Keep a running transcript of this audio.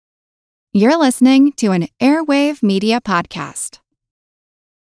You're listening to an Airwave Media Podcast.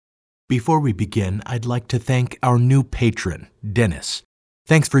 Before we begin, I'd like to thank our new patron, Dennis.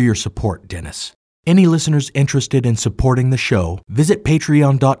 Thanks for your support, Dennis. Any listeners interested in supporting the show, visit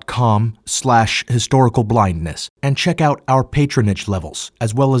patreon.com/historicalblindness and check out our patronage levels,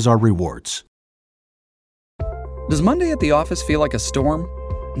 as well as our rewards. Does Monday at the office feel like a storm?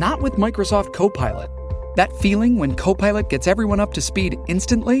 Not with Microsoft Copilot. That feeling when Copilot gets everyone up to speed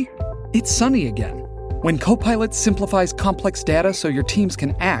instantly? It's sunny again. When Copilot simplifies complex data so your teams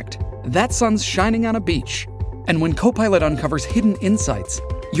can act, that sun's shining on a beach. And when Copilot uncovers hidden insights,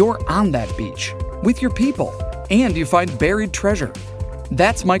 you're on that beach with your people, and you find buried treasure.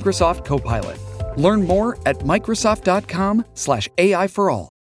 That's Microsoft Copilot. Learn more at Microsoft.com/AI for all.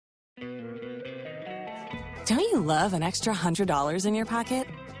 Don't you love an extra $100 in your pocket?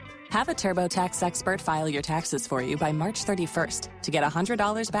 Have a TurboTax expert file your taxes for you by March 31st to get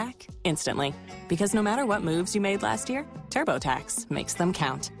 $100 back instantly. Because no matter what moves you made last year, TurboTax makes them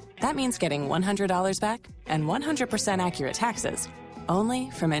count. That means getting $100 back and 100% accurate taxes,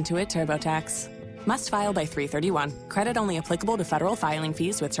 only from Intuit TurboTax. Must file by 3/31. Credit only applicable to federal filing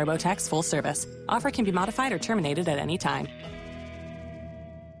fees with TurboTax full service. Offer can be modified or terminated at any time.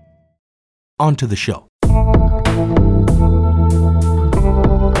 On to the show.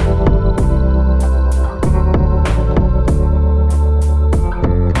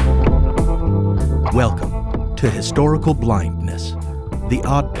 Welcome to Historical Blindness, the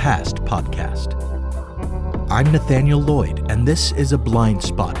Odd Past podcast. I'm Nathaniel Lloyd, and this is a Blind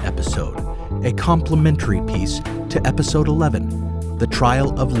Spot episode, a complimentary piece to episode 11, The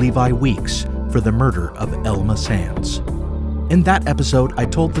Trial of Levi Weeks for the Murder of Elma Sands. In that episode, I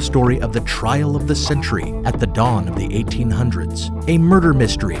told the story of the trial of the century at the dawn of the 1800s, a murder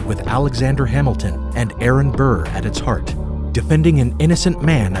mystery with Alexander Hamilton and Aaron Burr at its heart, defending an innocent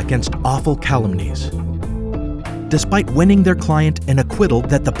man against awful calumnies. Despite winning their client an acquittal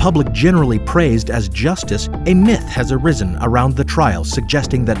that the public generally praised as justice, a myth has arisen around the trial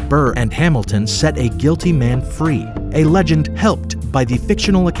suggesting that Burr and Hamilton set a guilty man free, a legend helped by the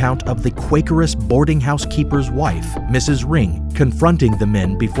fictional account of the Quakeress boarding house keeper's wife, Mrs. Ring, confronting the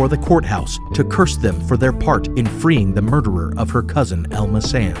men before the courthouse to curse them for their part in freeing the murderer of her cousin Elma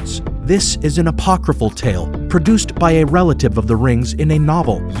Sands. This is an apocryphal tale produced by a relative of the Rings in a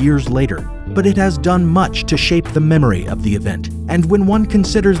novel years later, but it has done much to shape the memory of the event, and when one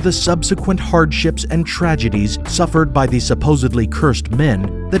considers the subsequent hardships and tragedies suffered by the supposedly cursed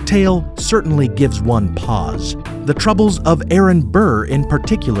men, the tale certainly gives one pause. The troubles of Aaron Burr in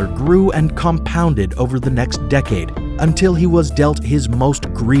particular grew and compounded over the next decade until he was dealt his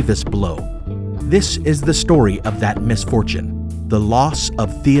most grievous blow. This is the story of that misfortune, the loss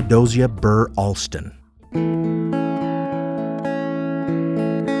of Theodosia Burr Alston.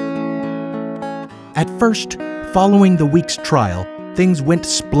 At first, following the week's trial, things went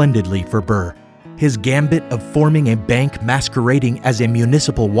splendidly for Burr. His gambit of forming a bank masquerading as a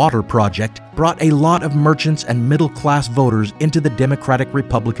municipal water project brought a lot of merchants and middle-class voters into the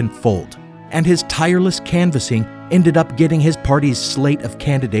Democratic-Republican fold, and his tireless canvassing ended up getting his party's slate of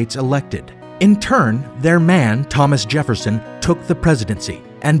candidates elected. In turn, their man, Thomas Jefferson, took the presidency,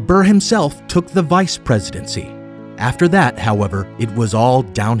 and Burr himself took the vice presidency. After that, however, it was all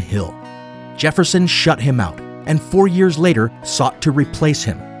downhill. Jefferson shut him out, and 4 years later sought to replace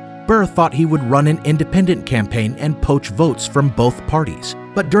him. Burr thought he would run an independent campaign and poach votes from both parties.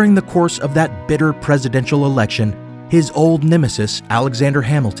 But during the course of that bitter presidential election, his old nemesis, Alexander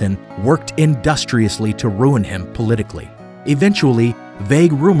Hamilton, worked industriously to ruin him politically. Eventually,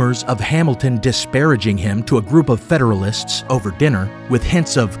 vague rumors of Hamilton disparaging him to a group of Federalists over dinner, with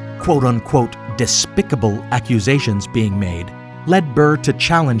hints of quote-unquote despicable accusations being made, led Burr to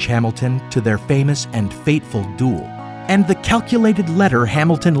challenge Hamilton to their famous and fateful duel. And the calculated letter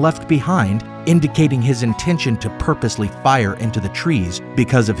Hamilton left behind, indicating his intention to purposely fire into the trees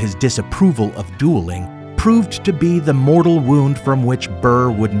because of his disapproval of dueling, proved to be the mortal wound from which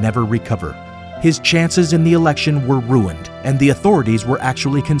Burr would never recover. His chances in the election were ruined, and the authorities were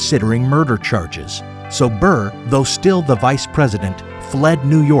actually considering murder charges. So Burr, though still the vice president, fled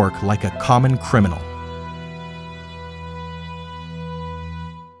New York like a common criminal.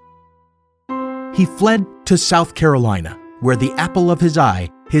 He fled to South Carolina, where the apple of his eye,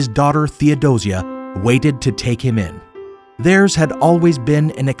 his daughter Theodosia, waited to take him in. Theirs had always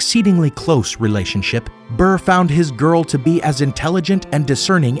been an exceedingly close relationship. Burr found his girl to be as intelligent and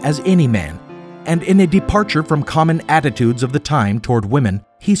discerning as any man, and in a departure from common attitudes of the time toward women,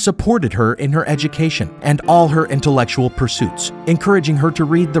 he supported her in her education and all her intellectual pursuits, encouraging her to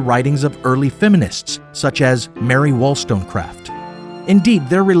read the writings of early feminists, such as Mary Wollstonecraft. Indeed,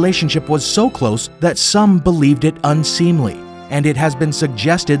 their relationship was so close that some believed it unseemly, and it has been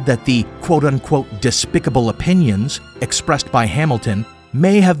suggested that the quote-unquote despicable opinions expressed by Hamilton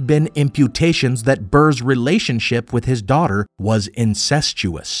may have been imputations that Burr's relationship with his daughter was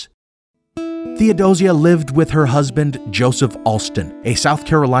incestuous. Theodosia lived with her husband, Joseph Alston, a South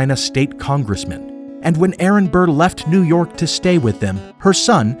Carolina state congressman, and when Aaron Burr left New York to stay with them, her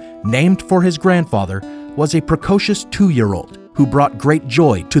son, named for his grandfather, was a precocious 2-year-old who brought great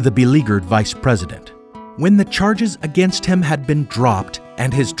joy to the beleaguered vice president. When the charges against him had been dropped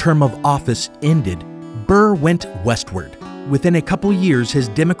and his term of office ended, Burr went westward. Within a couple years, his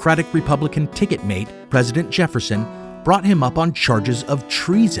Democratic-Republican ticket mate, President Jefferson, brought him up on charges of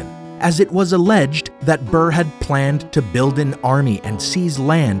treason, as it was alleged that Burr had planned to build an army and seize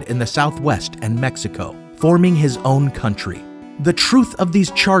land in the Southwest and Mexico, forming his own country. The truth of these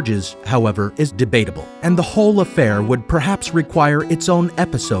charges, however, is debatable, and the whole affair would perhaps require its own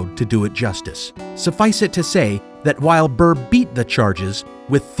episode to do it justice. Suffice it to say that while Burr beat the charges,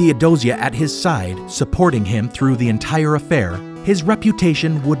 with Theodosia at his side supporting him through the entire affair, his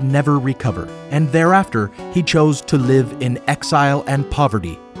reputation would never recover, and thereafter he chose to live in exile and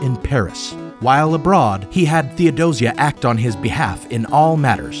poverty in Paris. While abroad, he had Theodosia act on his behalf in all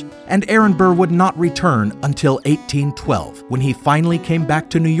matters, and Aaron Burr would not return until 1812, when he finally came back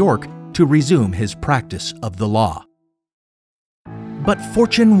to New York to resume his practice of the law. But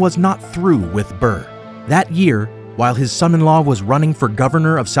fortune was not through with Burr. That year, while his son-in-law was running for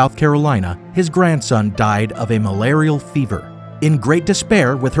governor of South Carolina, his grandson died of a malarial fever. In great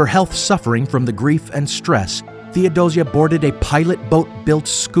despair, with her health suffering from the grief and stress, Theodosia boarded a pilot boat-built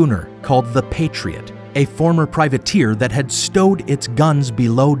schooner called the Patriot, a former privateer that had stowed its guns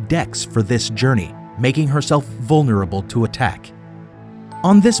below decks for this journey, making herself vulnerable to attack.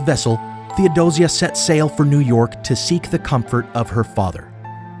 On this vessel, Theodosia set sail for New York to seek the comfort of her father.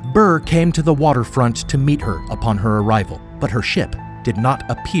 Burr came to the waterfront to meet her upon her arrival, but her ship did not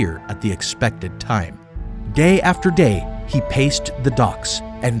appear at the expected time. Day after day, he paced the docks,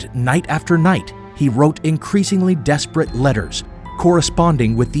 and night after night, he wrote increasingly desperate letters,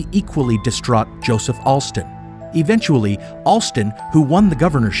 corresponding with the equally distraught Joseph Alston. Eventually, Alston, who won the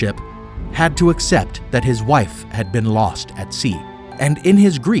governorship, had to accept that his wife had been lost at sea, and in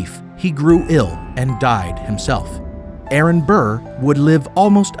his grief, he grew ill and died himself. Aaron Burr would live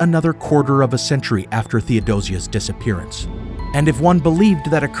almost another quarter of a century after Theodosia's disappearance. And if one believed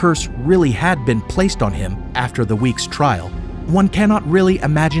that a curse really had been placed on him after the week's trial, one cannot really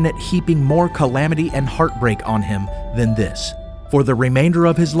imagine it heaping more calamity and heartbreak on him than this. For the remainder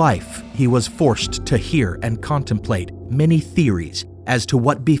of his life, he was forced to hear and contemplate many theories as to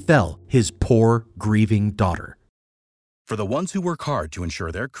what befell his poor, grieving daughter. For the ones who work hard to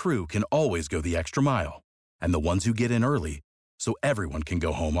ensure their crew can always go the extra mile, and the ones who get in early so everyone can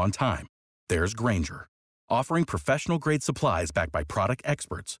go home on time, there's Grainger, offering professional-grade supplies backed by product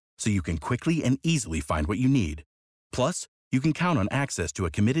experts so you can quickly and easily find what you need. Plus, you can count on access to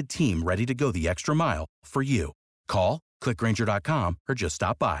a committed team ready to go the extra mile for you. Call, click Grainger.com, or just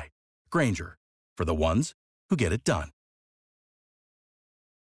stop by. Grainger, for the ones who get it done.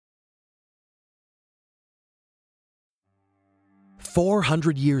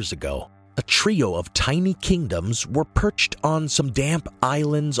 "400 years ago, a trio of tiny kingdoms were perched on some damp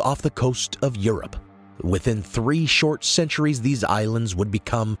islands off the coast of Europe. Within 3 short centuries, these islands would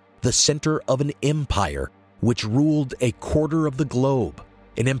become the center of an empire which ruled a quarter of the globe,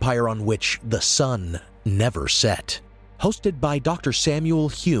 an empire on which the sun never set." Hosted by Dr. Samuel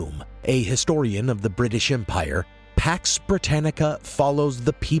Hume, a historian of the British Empire, Pax Britannica follows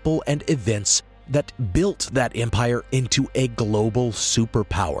the people and events that built that empire into a global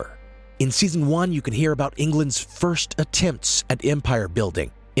superpower. In Season 1, you can hear about England's first attempts at empire building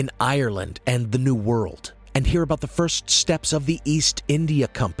in Ireland and the New World, and hear about the first steps of the East India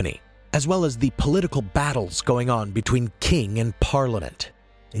Company, as well as the political battles going on between king and parliament.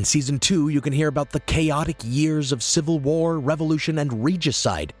 In Season 2, you can hear about the chaotic years of civil war, revolution, and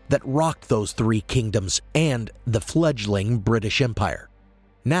regicide that rocked those 3 kingdoms and the fledgling British Empire.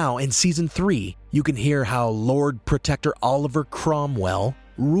 Now, in Season 3, you can hear how Lord Protector Oliver Cromwell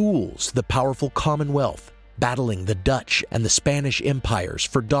rules the powerful Commonwealth, battling the Dutch and the Spanish empires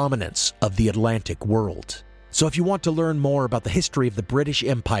for dominance of the Atlantic world. So if you want to learn more about the history of the British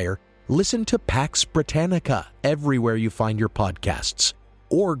Empire, listen to Pax Britannica everywhere you find your podcasts,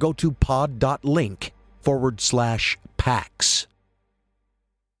 or go to pod.link/Pax.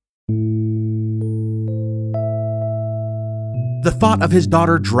 The thought of his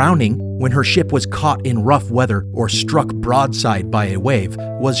daughter drowning when her ship was caught in rough weather or struck broadside by a wave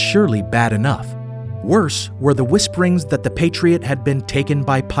was surely bad enough. Worse were the whisperings that the Patriot had been taken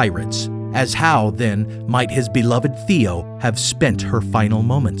by pirates, as how, then, might his beloved Theo have spent her final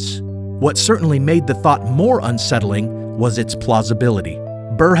moments? What certainly made the thought more unsettling was its plausibility.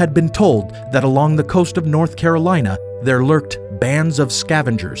 Burr had been told that along the coast of North Carolina there lurked bands of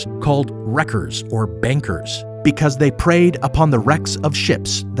scavengers called wreckers or bankers, because they preyed upon the wrecks of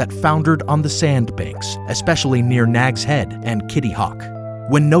ships that foundered on the sandbanks, especially near Nag's Head and Kitty Hawk.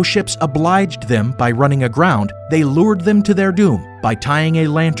 When no ships obliged them by running aground, they lured them to their doom by tying a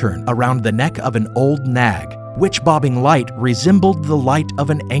lantern around the neck of an old nag, which bobbing light resembled the light of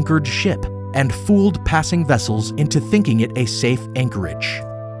an anchored ship, and fooled passing vessels into thinking it a safe anchorage.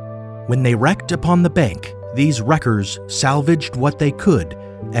 When they wrecked upon the bank, these wreckers salvaged what they could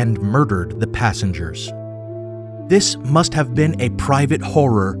and murdered the passengers. This must have been a private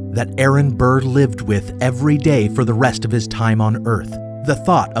horror that Aaron Burr lived with every day for the rest of his time on Earth. The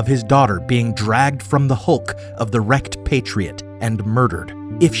thought of his daughter being dragged from the hulk of the wrecked Patriot and murdered,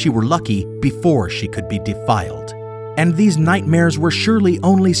 if she were lucky, before she could be defiled. And these nightmares were surely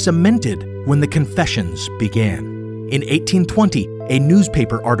only cemented when the confessions began. In 1820, a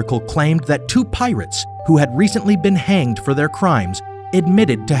newspaper article claimed that 2 pirates who had recently been hanged for their crimes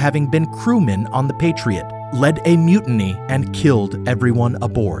admitted to having been crewmen on the Patriot, led a mutiny, and killed everyone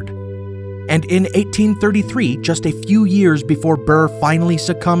aboard. And in 1833, just a few years before Burr finally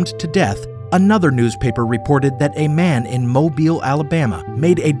succumbed to death, another newspaper reported that a man in Mobile, Alabama,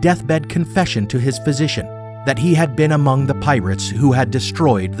 made a deathbed confession to his physician that he had been among the pirates who had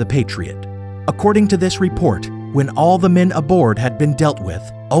destroyed the Patriot. According to this report, when all the men aboard had been dealt with,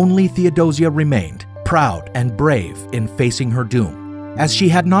 only Theodosia remained, proud and brave in facing her doom. As she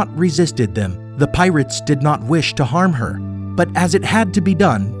had not resisted them, the pirates did not wish to harm her, but as it had to be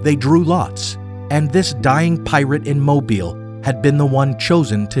done, they drew lots, and this dying pirate in Mobile had been the one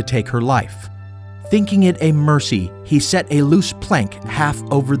chosen to take her life. Thinking it a mercy, he set a loose plank half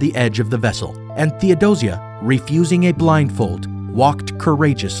over the edge of the vessel, and Theodosia, refusing a blindfold, walked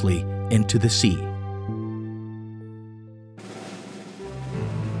courageously into the sea.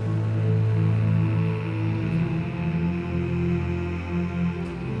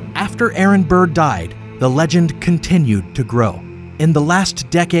 After Aaron Burr died, the legend continued to grow. In the last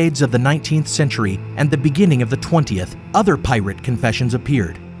decades of the 19th century and the beginning of the 20th, other pirate confessions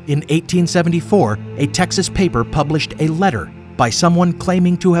appeared. In 1874, a Texas paper published a letter by someone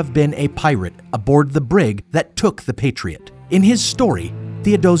claiming to have been a pirate aboard the brig that took the Patriot. In his story,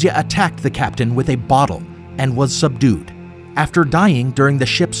 Theodosia attacked the captain with a bottle and was subdued. After dying during the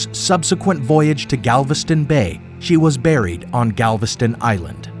ship's subsequent voyage to Galveston Bay, she was buried on Galveston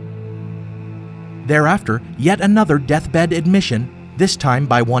Island. Thereafter, yet another deathbed admission, this time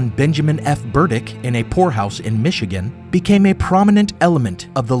by one Benjamin F. Burdick in a poorhouse in Michigan, became a prominent element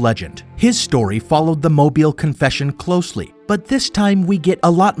of the legend. His story followed the Mobile confession closely, but this time we get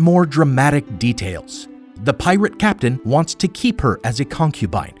a lot more dramatic details. The pirate captain wants to keep her as a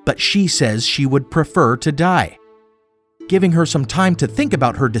concubine, but she says she would prefer to die. Giving her some time to think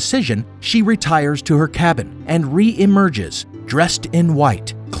about her decision, she retires to her cabin and re-emerges, dressed in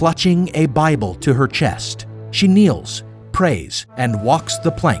white, clutching a Bible to her chest. She kneels, prays, and walks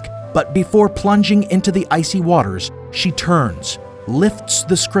the plank, but before plunging into the icy waters, she turns, lifts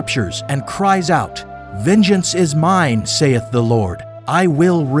the scriptures, and cries out, "Vengeance is mine, saith the Lord, I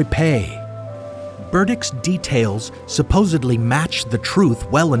will repay." Burdick's details supposedly match the truth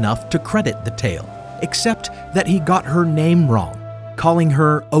well enough to credit the tale, except that he got her name wrong, calling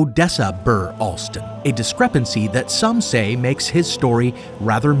her Odessa Burr Alston, a discrepancy that some say makes his story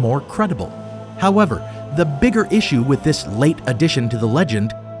rather more credible. However, the bigger issue with this late addition to the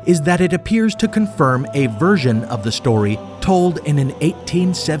legend is that it appears to confirm a version of the story told in an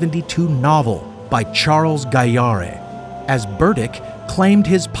 1872 novel by Charles Gaillard, as Burdick claimed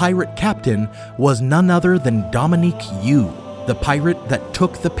his pirate captain was none other than Dominique You, the pirate that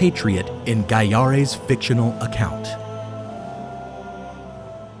took the Patriot in Gaillard's fictional account.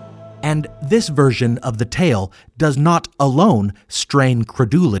 And this version of the tale does not alone strain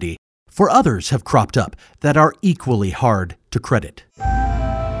credulity, for others have cropped up that are equally hard to credit.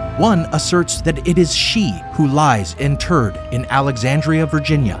 One asserts that it is she who lies interred in Alexandria,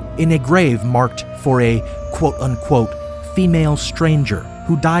 Virginia, in a grave marked for a quote-unquote female stranger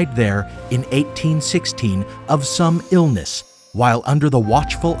who died there in 1816 of some illness while under the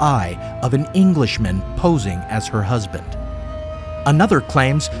watchful eye of an Englishman posing as her husband. Another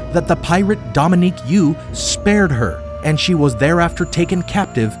claims that the pirate Dominique You spared her, and she was thereafter taken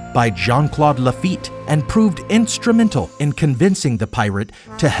captive by Jean-Claude Lafitte and proved instrumental in convincing the pirate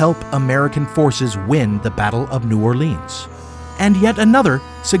to help American forces win the Battle of New Orleans. and yet another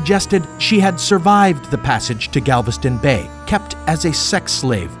suggested she had survived the passage to Galveston Bay, kept as a sex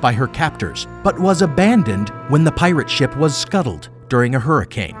slave by her captors, but was abandoned when the pirate ship was scuttled during a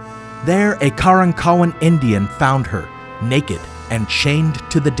hurricane. There, a Karankawan Indian found her, naked and chained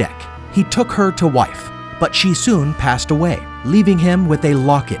to the deck. He took her to wife, but she soon passed away, leaving him with a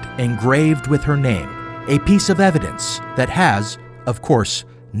locket engraved with her name, a piece of evidence that has, of course,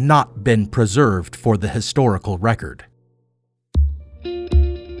 not been preserved for the historical record.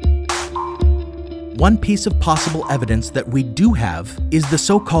 One piece of possible evidence that we do have is the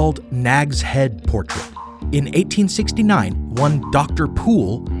so-called Nag's Head portrait. In 1869, one Dr.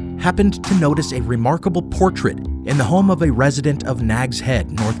 Poole happened to notice a remarkable portrait in the home of a resident of Nag's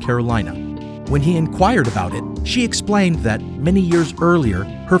Head, North Carolina. When he inquired about it, she explained that many years earlier,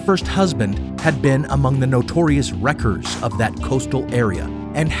 her first husband had been among the notorious wreckers of that coastal area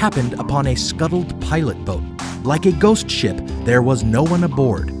and happened upon a scuttled pilot boat. Like a ghost ship, there was no one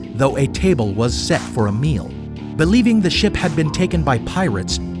aboard, though a table was set for a meal. Believing the ship had been taken by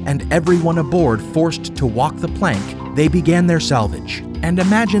pirates and everyone aboard forced to walk the plank, they began their salvage. And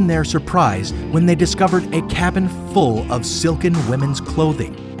imagine their surprise when they discovered a cabin full of silken women's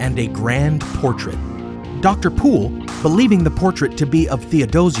clothing and a grand portrait. Dr. Poole, believing the portrait to be of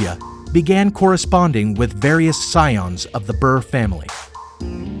Theodosia, began corresponding with various scions of the Burr family.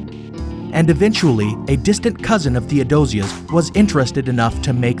 And eventually, a distant cousin of Theodosia's was interested enough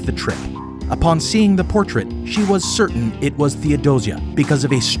to make the trip. Upon seeing the portrait, she was certain it was Theodosia because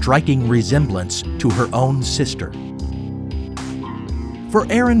of a striking resemblance to her own sister. For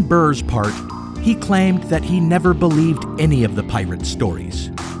Aaron Burr's part, he claimed that he never believed any of the pirate stories.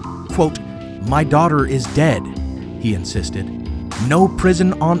 Quote, "My daughter is dead," he insisted. "No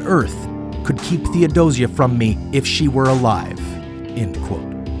prison on earth could keep Theodosia from me if she were alive." End quote.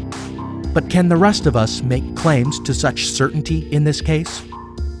 But can the rest of us make claims to such certainty in this case?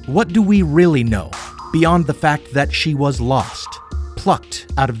 What do we really know, beyond the fact that she was lost, plucked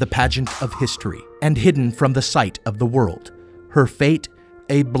out of the pageant of history, and hidden from the sight of the world? Her fate,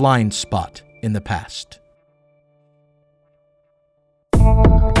 a blind spot in the past.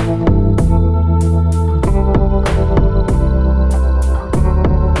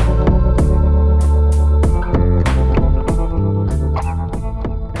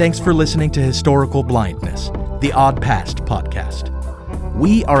 Thanks for listening to Historical Blindness, the Odd Past podcast.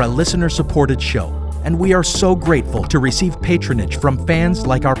 We are a listener-supported show, and we are so grateful to receive patronage from fans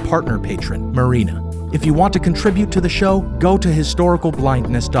like our partner patron, Marina. If you want to contribute to the show, go to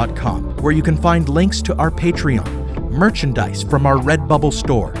historicalblindness.com, where you can find links to our Patreon, merchandise from our Redbubble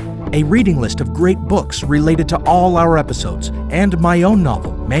store, a reading list of great books related to all our episodes, and my own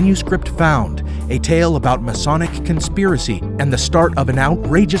novel, Manuscript Found, a tale about Masonic conspiracy and the start of an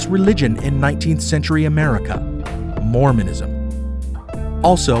outrageous religion in 19th century America, Mormonism.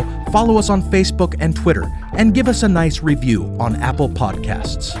 Also, follow us on Facebook and Twitter, and give us a nice review on Apple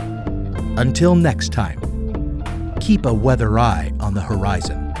Podcasts. Until next time, keep a weather eye on the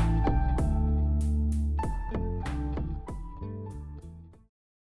horizon.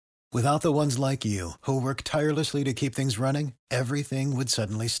 Without the ones like you, who work tirelessly to keep things running, everything would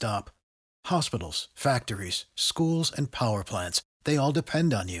suddenly stop. Hospitals, factories, schools, and power plants, they all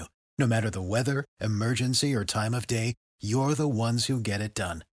depend on you. No matter the weather, emergency, or time of day, you're the ones who get it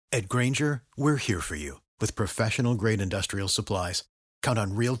done. At Grainger, we're here for you with professional-grade industrial supplies. Count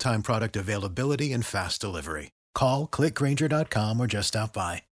on real-time product availability and fast delivery. Call, click Grainger.com, or just stop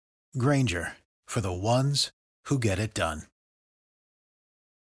by. Grainger, for the ones who get it done.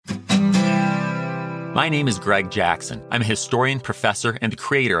 My name is Greg Jackson. I'm a historian, professor, and the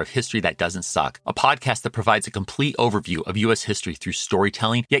creator of History That Doesn't Suck, a podcast that provides a complete overview of U.S. history through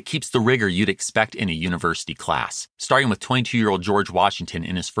storytelling, yet keeps the rigor you'd expect in a university class. Starting with 22-year-old George Washington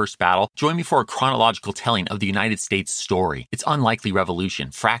in his first battle, join me for a chronological telling of the United States story, its unlikely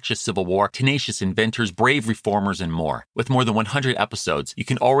revolution, fractious civil war, tenacious inventors, brave reformers, and more. With more than 100 episodes, you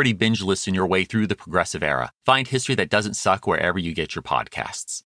can already binge listen your way through the progressive era. Find History That Doesn't Suck wherever you get your podcasts.